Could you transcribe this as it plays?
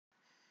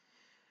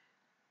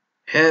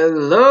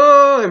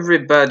Hello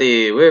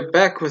everybody, we're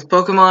back with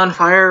Pokemon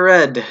Fire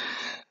Red.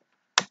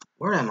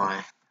 Where am I?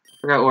 I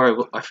forgot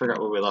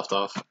where we left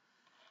off.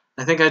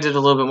 I think I did a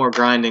little bit more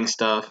grinding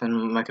stuff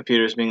and my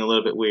computer's being a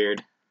little bit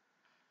weird.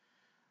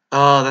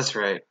 Oh, that's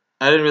right.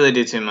 I didn't really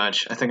do too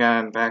much. I think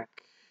I'm back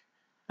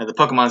at the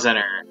Pokemon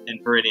Center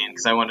in Viridian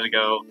because I wanted to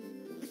go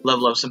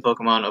level up some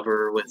Pokemon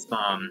over with,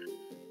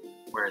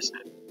 where is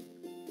it?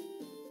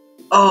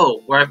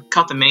 Oh, where I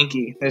caught the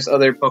Mankey. There's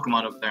other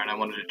Pokemon over there, and I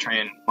wanted to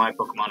train my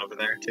Pokemon over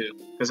there, too.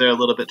 Because they're a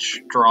little bit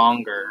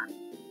stronger.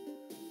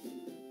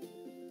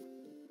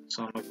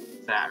 So I'm looking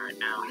at that right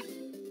now.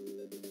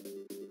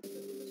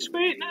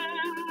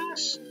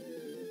 Sweetness!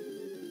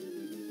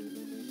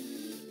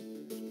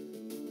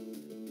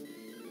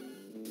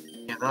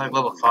 Yeah, they're like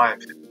level 5.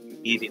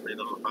 Immediately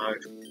level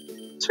 5.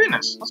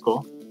 Sweetness! That's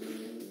cool.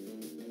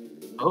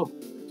 Oh,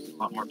 a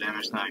lot more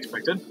damage than I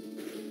expected.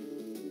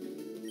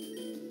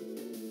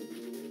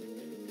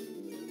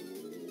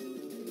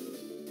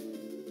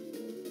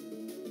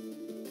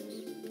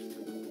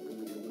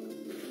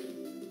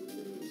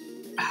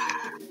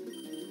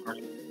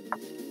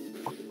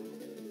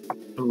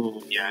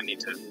 Ooh, yeah, I need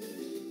to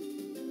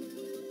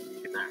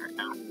get that right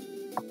now.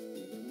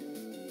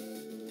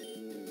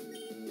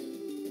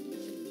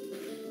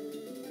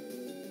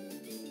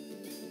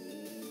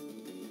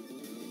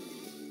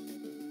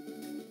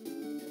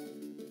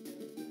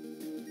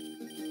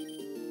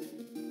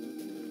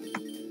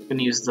 I'm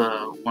gonna use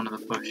one of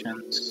the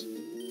potions.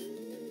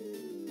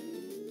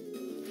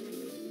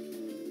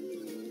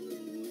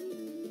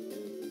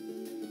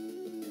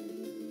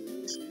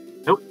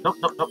 Nope, nope,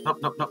 nope, nope, nope,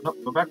 nope, nope, nope,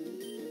 go back.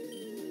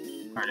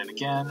 Start it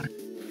again.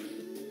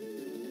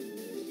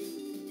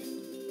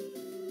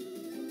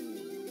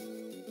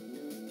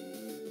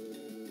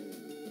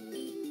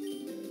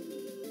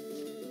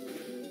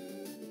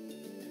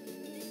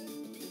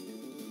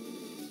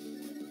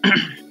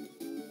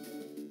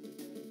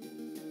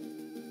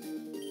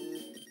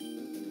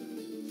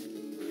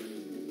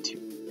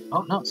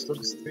 Oh no, it still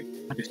does 3.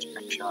 I'll do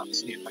string shot,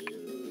 see if I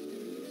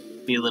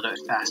can be a little bit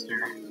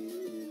faster.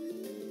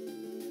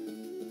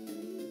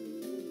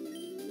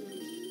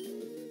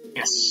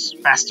 Yes,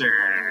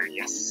 faster,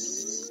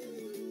 yes.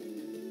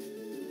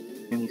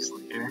 Use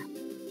later.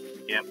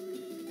 Yep.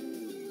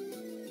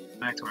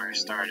 Back to where I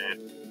started,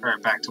 or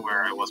back to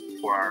where I was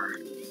before.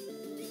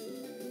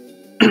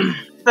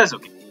 That's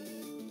okay.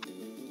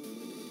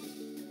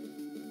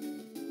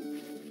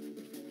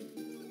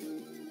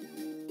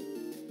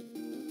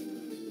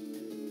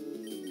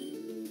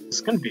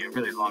 It's gonna be a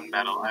really long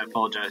battle, I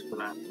apologize for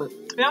that, but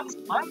to be honest,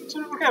 I'm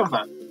sort of okay with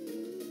that.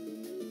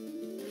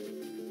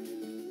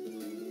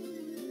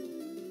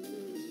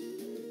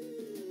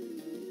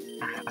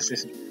 Alright, let's do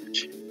some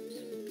damage.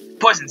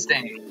 Poison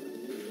Sting!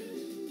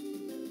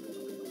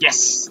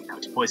 Yes! Now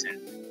it's poison.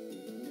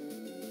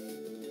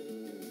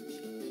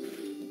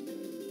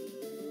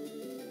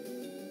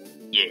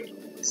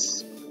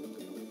 Yes.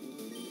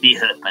 Be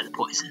hurt by the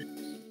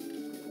poison.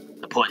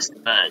 The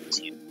poison burns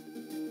you.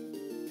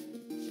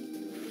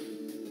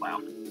 Wow.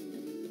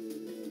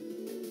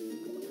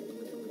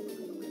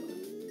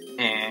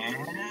 And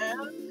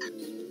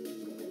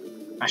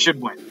I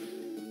should win.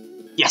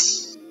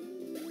 Yes!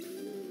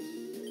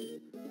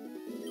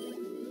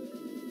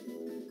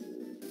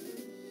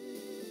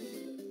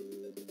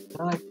 Is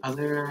there like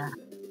other...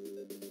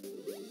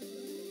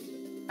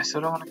 I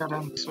still don't want to go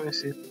down this way,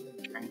 see if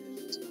the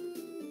trainers.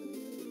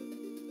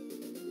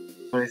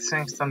 But I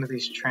think some of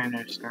these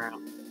trainers are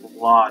a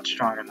lot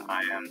stronger than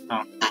I am.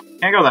 Oh,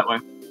 can't go that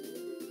way.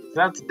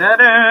 That's a dead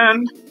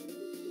end!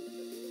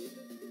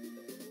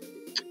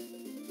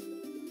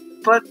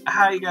 But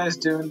how you guys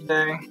doing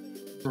today?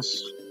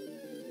 Just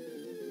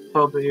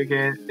hope that your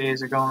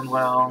days are going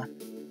well.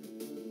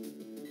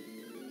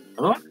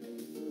 Hello?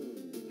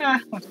 Yeah.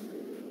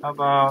 How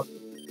about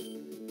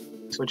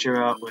switch you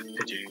out with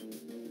Pidgey?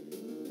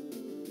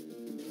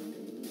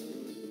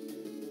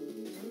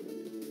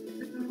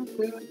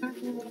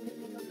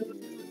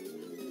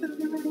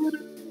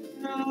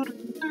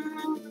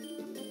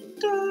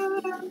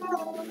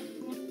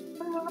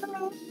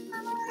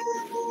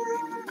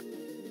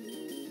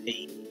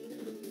 Hey.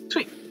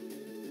 Sweet.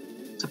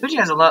 So Pidgey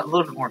has a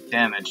little bit more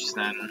damage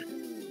than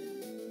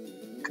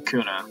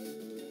Kakuna.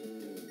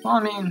 Well, I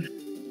mean,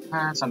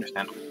 that's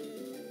understandable.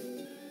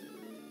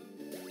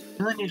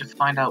 I really need to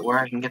find out where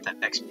I can get that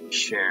XP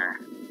share.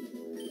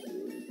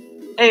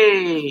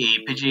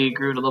 Hey! Pidgey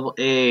grew to level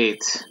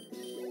 8.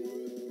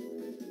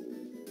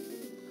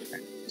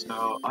 Okay,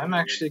 so I'm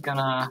actually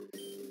gonna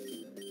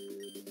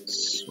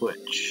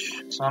switch.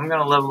 So I'm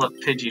gonna level up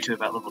Pidgey to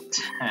about level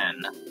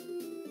 10.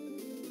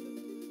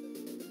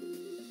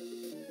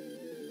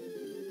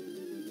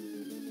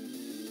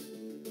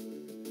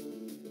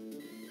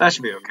 That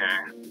should be okay.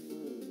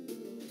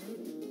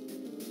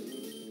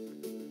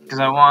 Because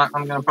I'm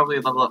gonna probably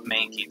level up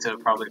Mankey to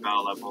probably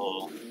about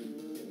level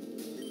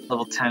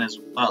 10 is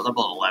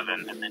level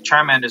 11, and then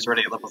Charmander's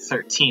already at level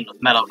 13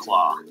 with Metal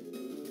Claw.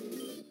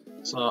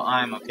 So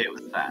I'm okay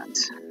with that.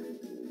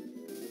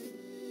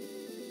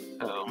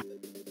 So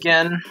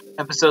Again,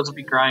 episodes will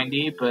be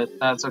grindy, but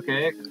that's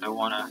okay, because I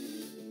want to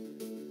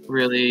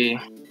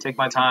really take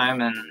my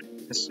time and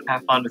just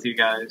have fun with you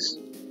guys.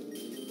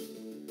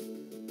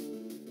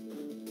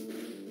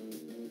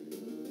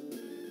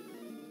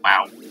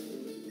 Wow.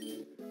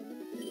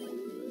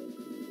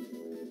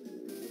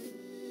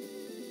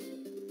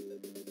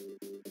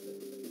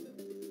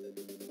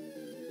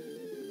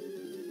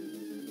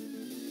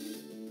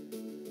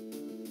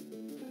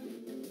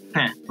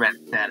 Red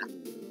then.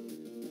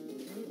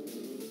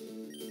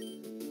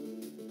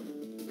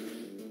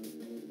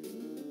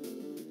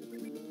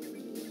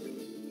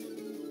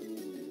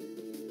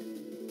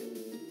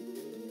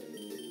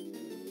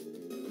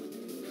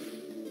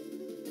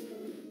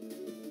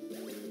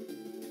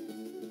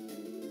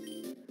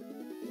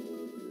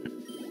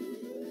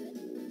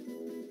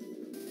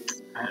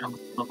 Alright, I'm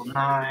level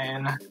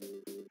 9.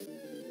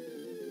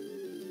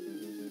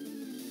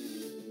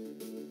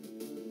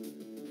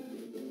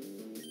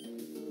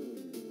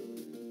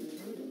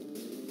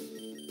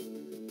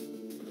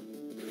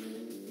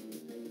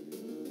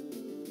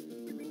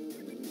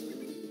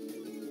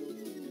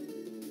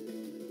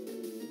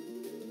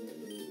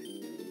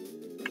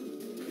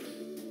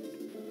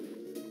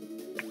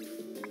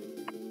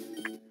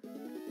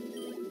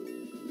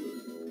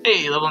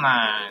 Hey, level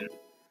 9.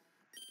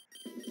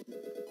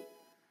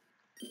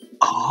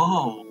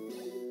 Oh!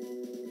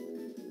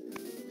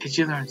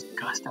 Pidgey learns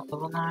Gust at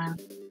level 9?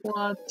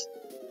 What?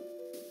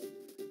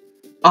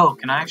 Oh,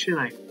 can I actually,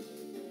 like...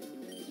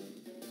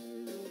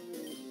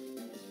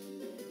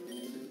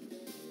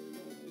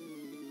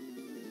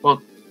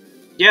 Well,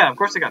 yeah, of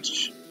course I got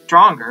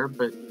stronger,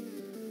 but...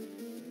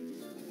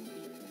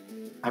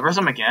 I verse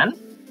him again?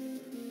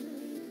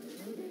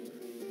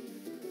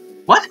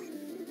 What?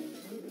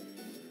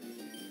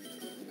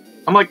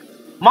 I'm, like,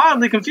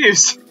 mildly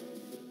confused.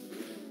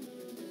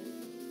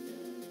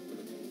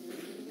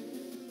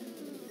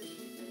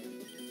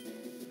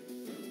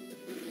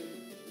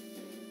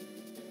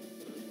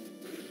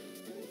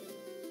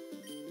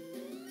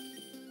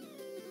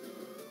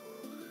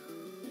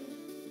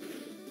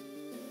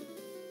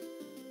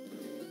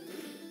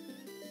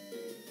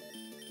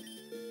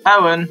 I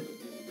win.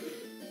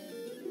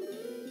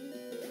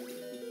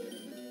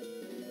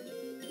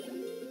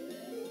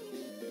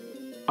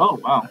 Oh,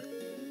 wow.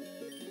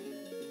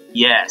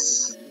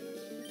 Yes.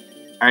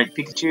 Alright,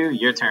 Pikachu,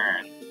 your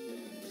turn.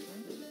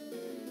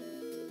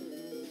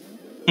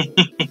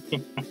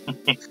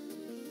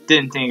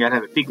 Didn't think I'd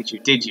have a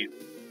Pikachu, did you?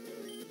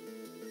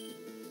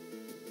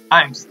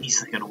 I'm just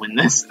easily gonna win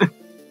this. Yeah,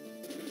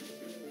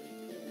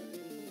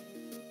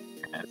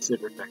 it's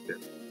super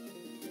effective.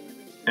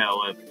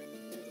 Tail whip.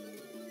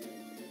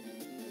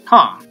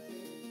 Huh.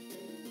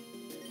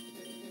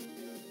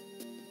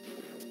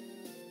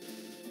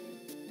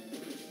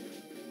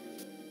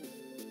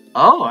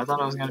 Oh, I thought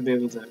I was gonna be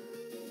able to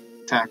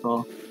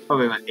tackle.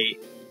 Probably about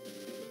 8.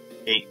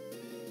 8.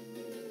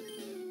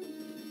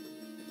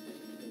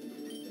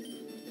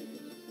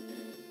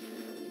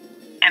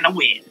 And a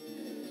win!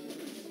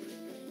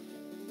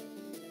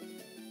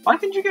 Why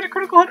couldn't you get a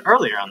critical hit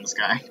earlier on this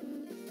guy?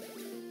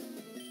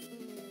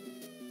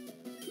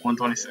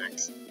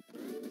 126.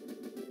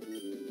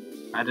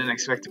 I didn't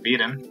expect to beat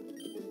him.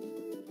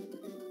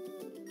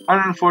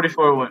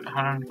 144 win.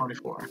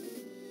 144.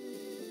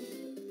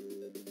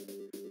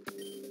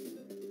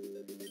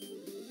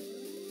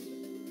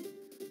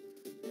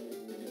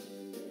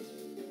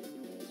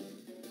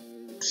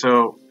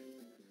 So,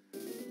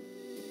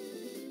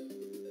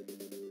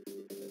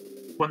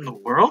 what in the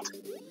world?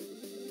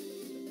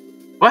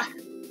 What?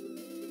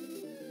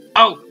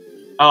 Oh!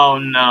 Oh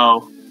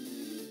no.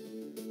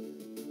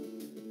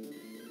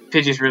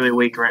 Pidgey's really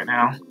weak right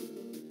now.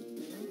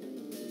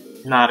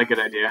 Not a good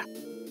idea.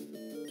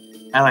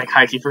 I like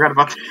Hikey, forgot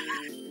about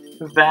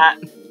that.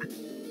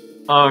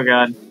 Oh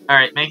god.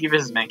 Alright, Mankey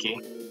versus Mankey.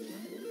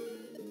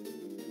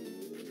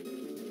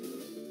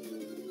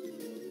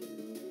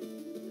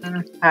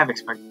 I've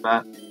expected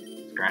that.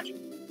 Scratch.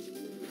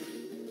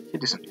 Should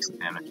do some decent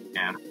damage.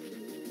 Yeah.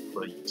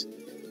 We'll use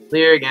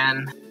Clear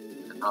again.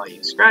 And I'll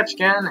use Scratch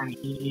again, and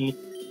he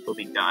will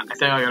be done. I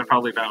think I got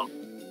probably about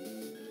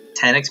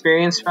 10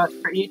 experience for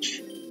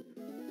each.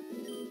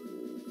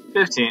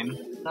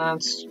 15.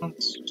 That's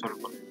sort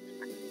of what I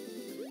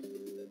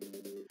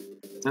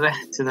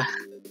expected. To the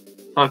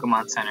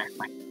Pokemon Center.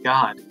 My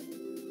god.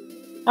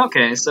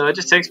 Okay, so it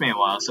just takes me a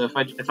while. So if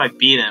I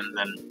beat him,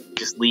 then he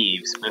just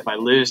leaves. But if I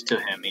lose to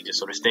him, he just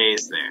sort of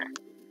stays there.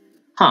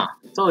 Huh.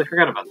 Totally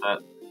forgot about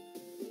that.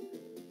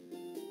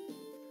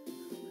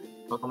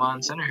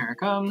 Pokemon Center, here I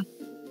come.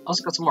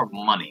 Also got some more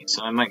money,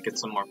 so I might get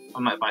some more. I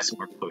might buy some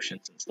more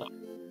potions and stuff.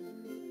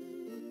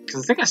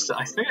 Because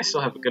I think I still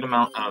have a good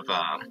amount of.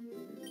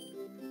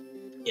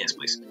 Yes,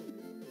 please.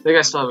 I think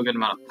I still have a good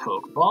amount of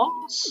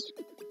Pokeballs.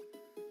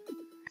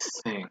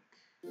 I think.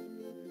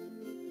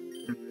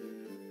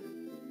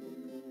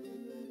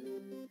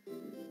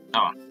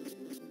 Oh,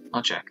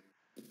 I'll check.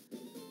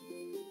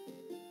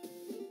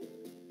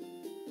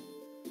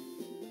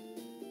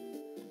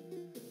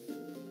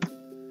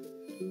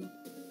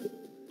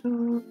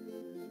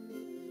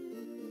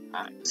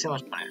 See how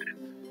much money I have.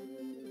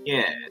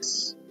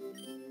 Yes.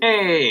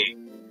 Hey!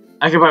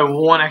 I could buy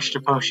one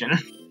extra potion.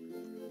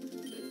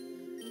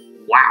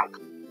 Wow.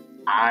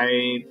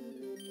 I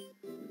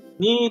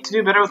need to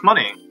do better with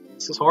money.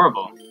 This is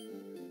horrible.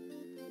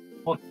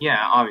 Well, yeah,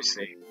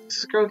 obviously. Does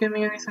this girl give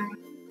me anything?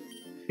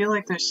 I feel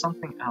like there's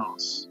something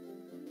else.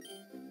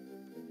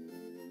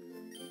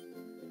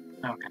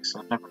 Okay,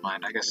 so never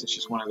mind. I guess it's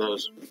just one of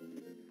those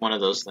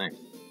things.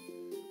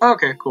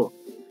 Okay, cool.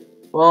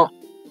 Well,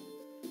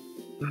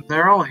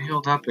 they're all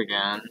healed up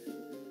again.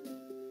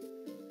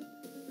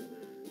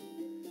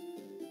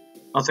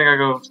 I think I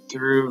go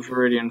through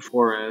Viridian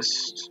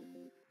Forest.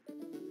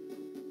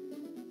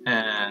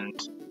 And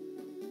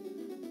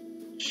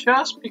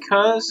just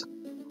because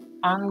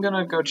I'm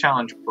gonna go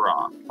challenge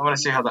Brock. I wanna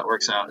see how that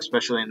works out,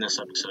 especially in this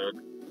episode.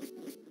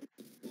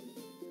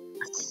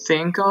 I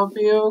think I'll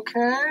be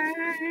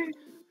okay.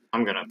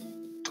 I'm gonna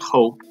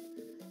hope.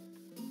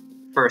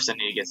 First, I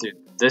need to get through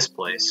this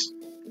place.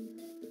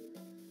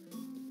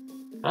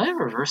 Did I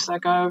reverse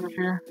that guy over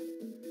here?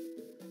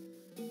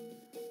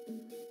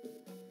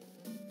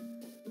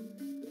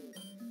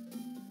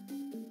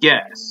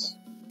 Yes.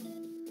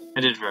 I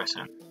did reverse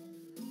him.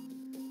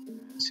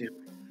 Let's see if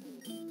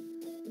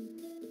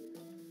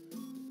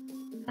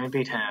I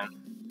beat him.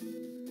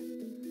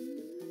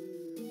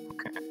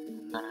 Okay,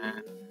 and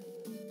then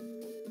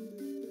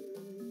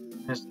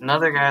there's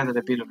another guy that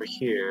I beat over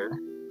here.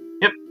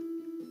 Yep.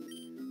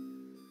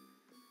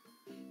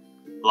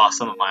 Lost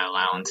some of my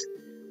allowance.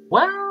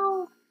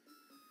 Well,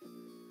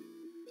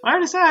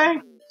 sorry to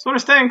say, sort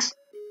of stinks.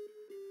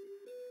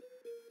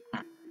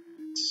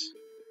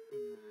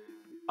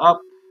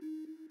 Up.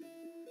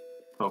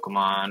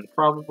 Pokemon,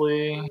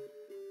 probably.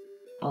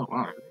 Oh,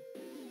 wow.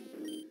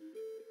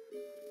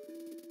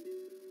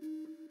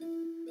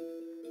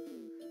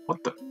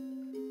 What the?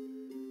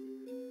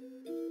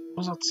 What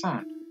was that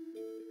sound?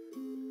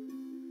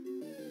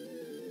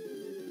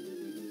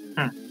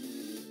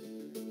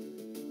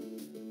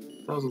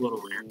 That was a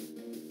little weird.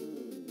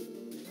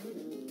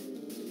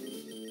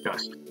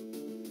 Gust.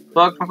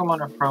 Bug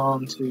Pokemon are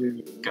prone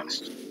to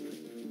Gust.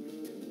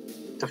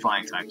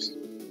 Defying types.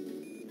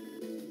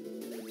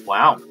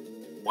 Wow.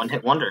 One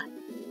hit wonder.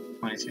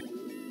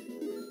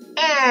 22.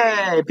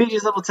 Hey!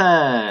 Pidgey's level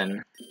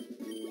 10!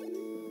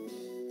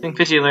 I think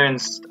Pidgey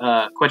learns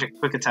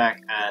quick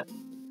attack at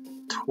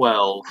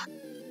 12.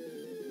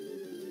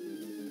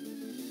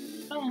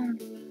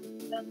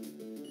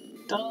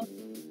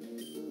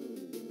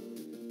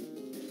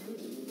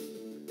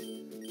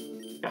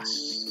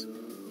 Yes.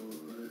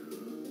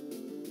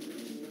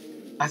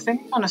 I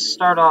think I'm gonna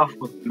start off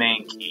with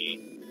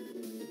Mankey.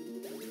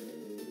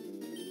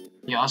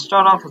 Yeah, I'll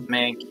start off with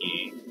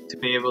Mankey to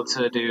be able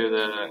to do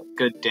the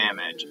good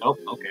damage. Oh,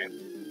 okay.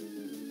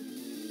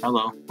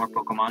 Hello, more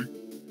Pokemon.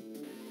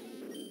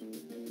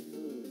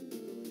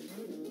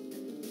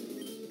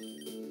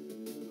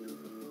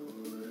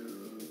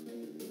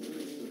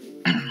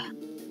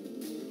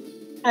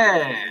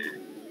 Hey!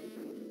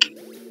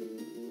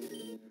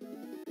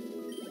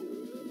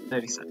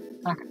 37.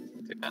 Okay,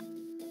 too bad.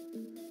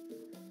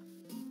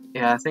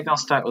 Yeah, I think I'll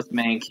start with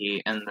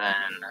Mankey and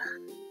then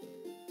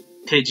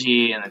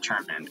Pidgey and the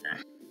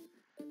Charmander.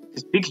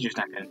 Because Pikachu's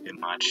not going to do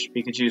much.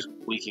 Pikachu's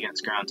weak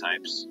against ground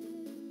types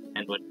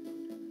and would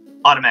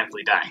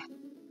automatically die.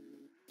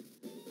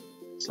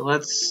 So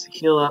let's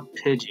heal up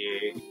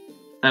Pidgey.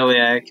 That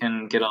way I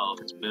can get all of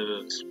its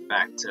moves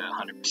back to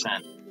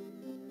 100%.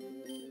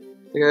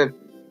 I got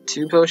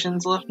 2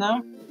 potions left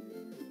now?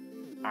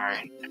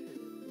 Alright.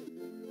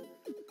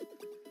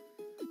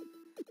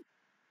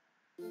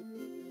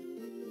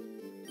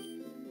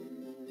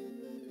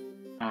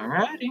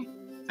 Alrighty.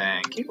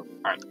 Thank you.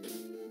 Alright.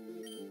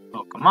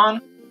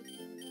 Pokemon.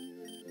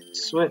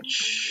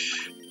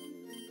 Switch.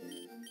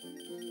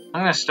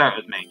 I'm gonna start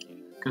with Mankey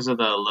because of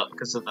the low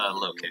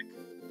kick.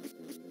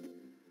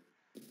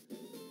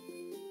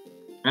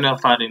 I know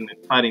fighting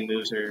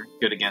moves are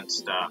good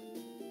against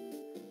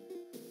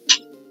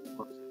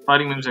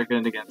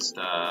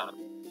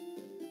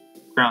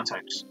ground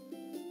types.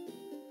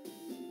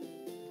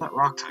 Not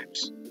rock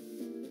types.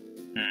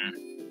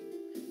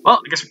 Well,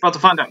 I guess we're about to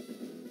find out.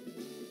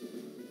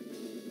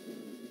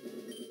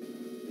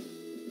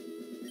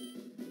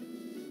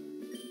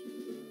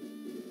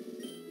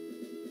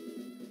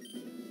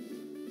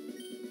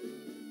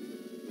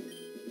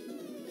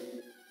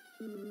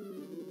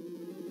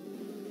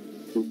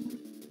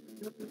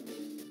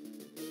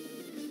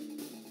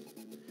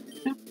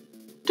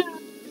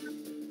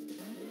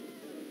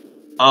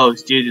 Oh,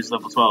 this dude is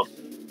level 12.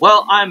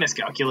 Well, I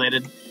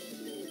miscalculated.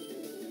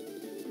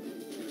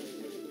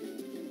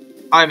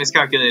 I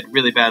miscalculated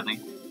really badly.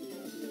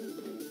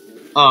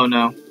 Oh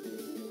no.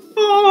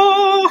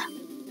 Oh!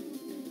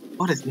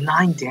 What is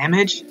 9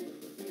 damage?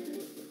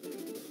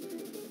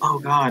 Oh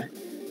god.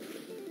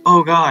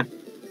 Oh god.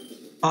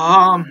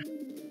 I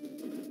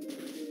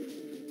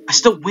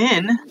still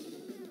win.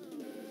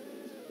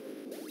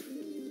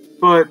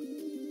 But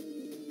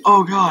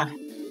oh god.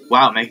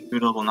 Wow, make it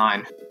through level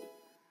 9.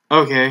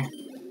 Okay.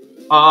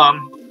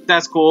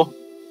 That's cool.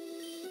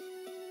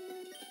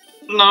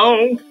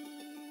 No.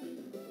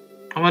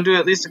 I want to do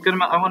at least a good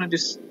amount. I want to do...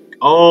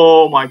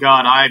 Oh my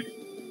god, I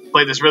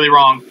played this really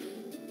wrong.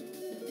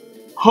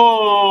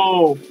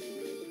 Oh!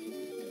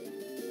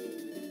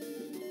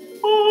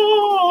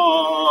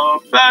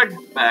 Oh! Back,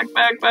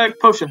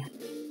 potion.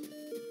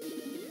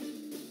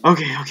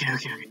 Okay.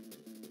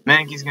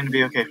 Mankey's gonna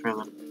be okay for a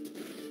little.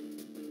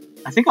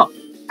 I think I'll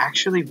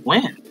actually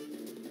win.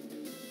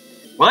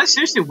 Will I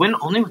seriously win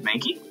only with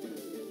Mankey?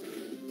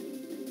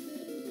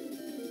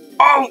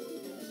 Oh!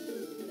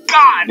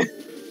 God!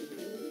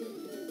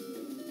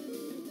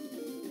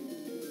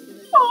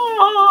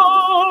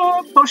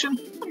 Oh, potion.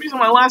 I'm using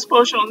my last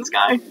potion on this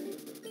guy.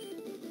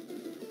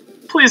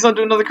 Please don't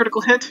do another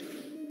critical hit.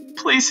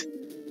 Please.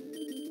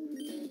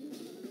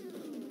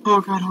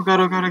 Oh god.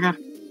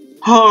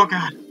 Oh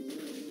god.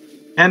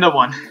 And a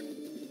 1.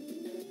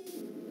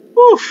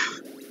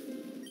 Woof.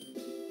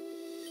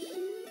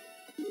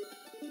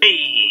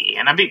 Hey,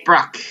 and I beat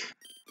Brock.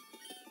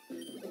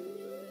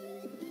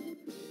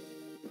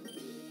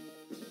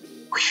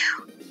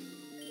 Whew.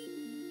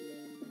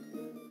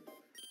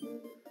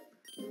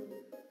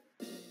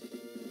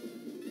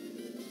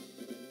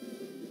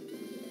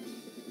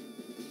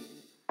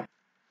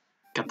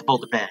 Got the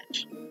Boulder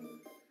Badge.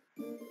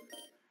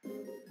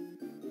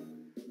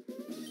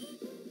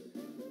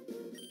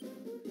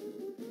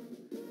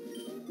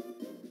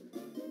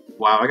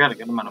 Wow, I got a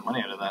good amount of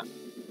money out of that.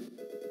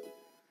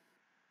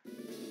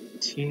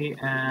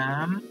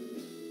 TM.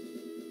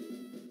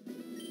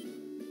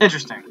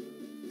 Interesting.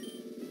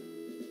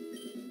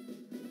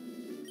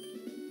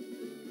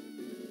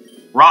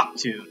 Rock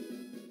Tomb.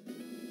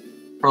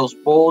 Hurls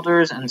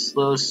boulders and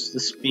slows the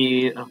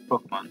speed of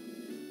Pokemon.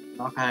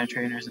 All kind of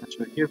trainers and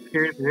you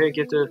appear to be very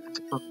gifted as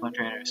a Pokemon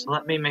trainer, so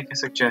let me make a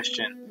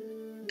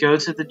suggestion. Go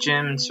to the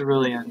gym in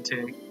Cerulean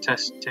to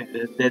test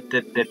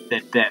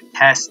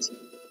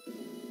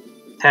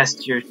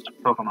your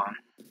Pokemon.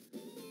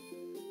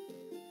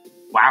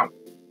 Wow.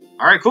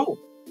 Alright, cool.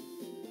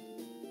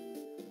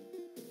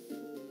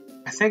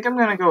 I think I'm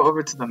gonna go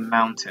over to the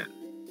mountain.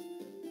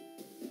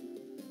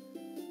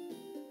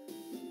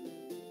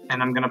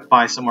 And I'm gonna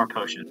buy some more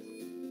potions.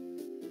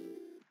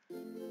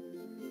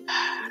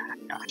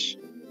 Gosh.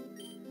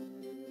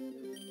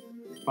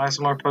 Buy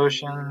some more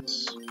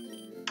potions.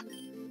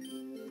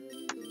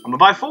 I'm gonna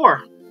buy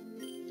 4.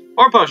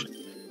 4 potions.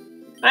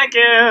 Thank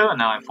you! And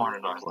now I have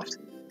 $400 left.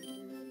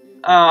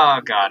 Oh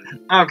god.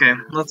 Okay,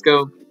 let's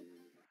go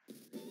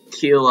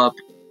heal up.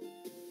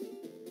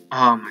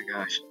 Oh my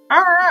gosh.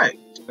 Alright!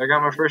 I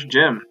got my first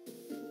gym.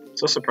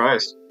 So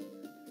surprised.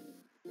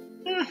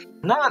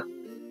 Not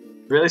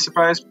really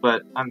surprised,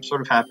 but I'm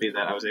sort of happy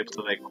that I was able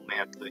to like only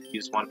have to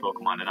use one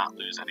Pokemon and not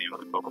lose any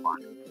other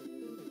Pokemon.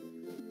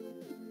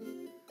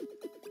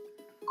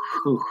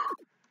 Whew.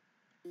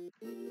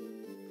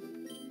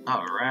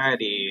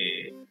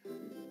 Alrighty.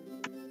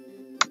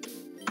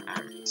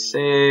 Alright,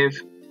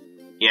 save.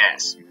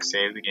 Yes,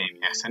 save the game.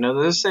 Yes, I know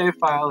there's a save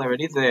file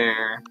already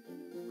there.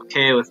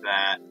 Okay with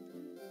that.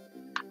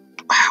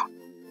 Wow.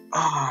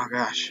 Oh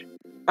gosh.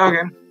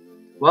 Okay.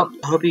 Well,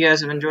 I hope you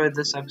guys have enjoyed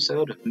this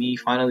episode of me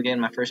finally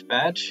getting my first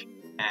badge,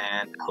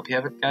 and I hope you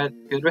have a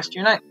good rest of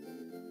your night.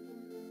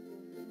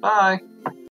 Bye!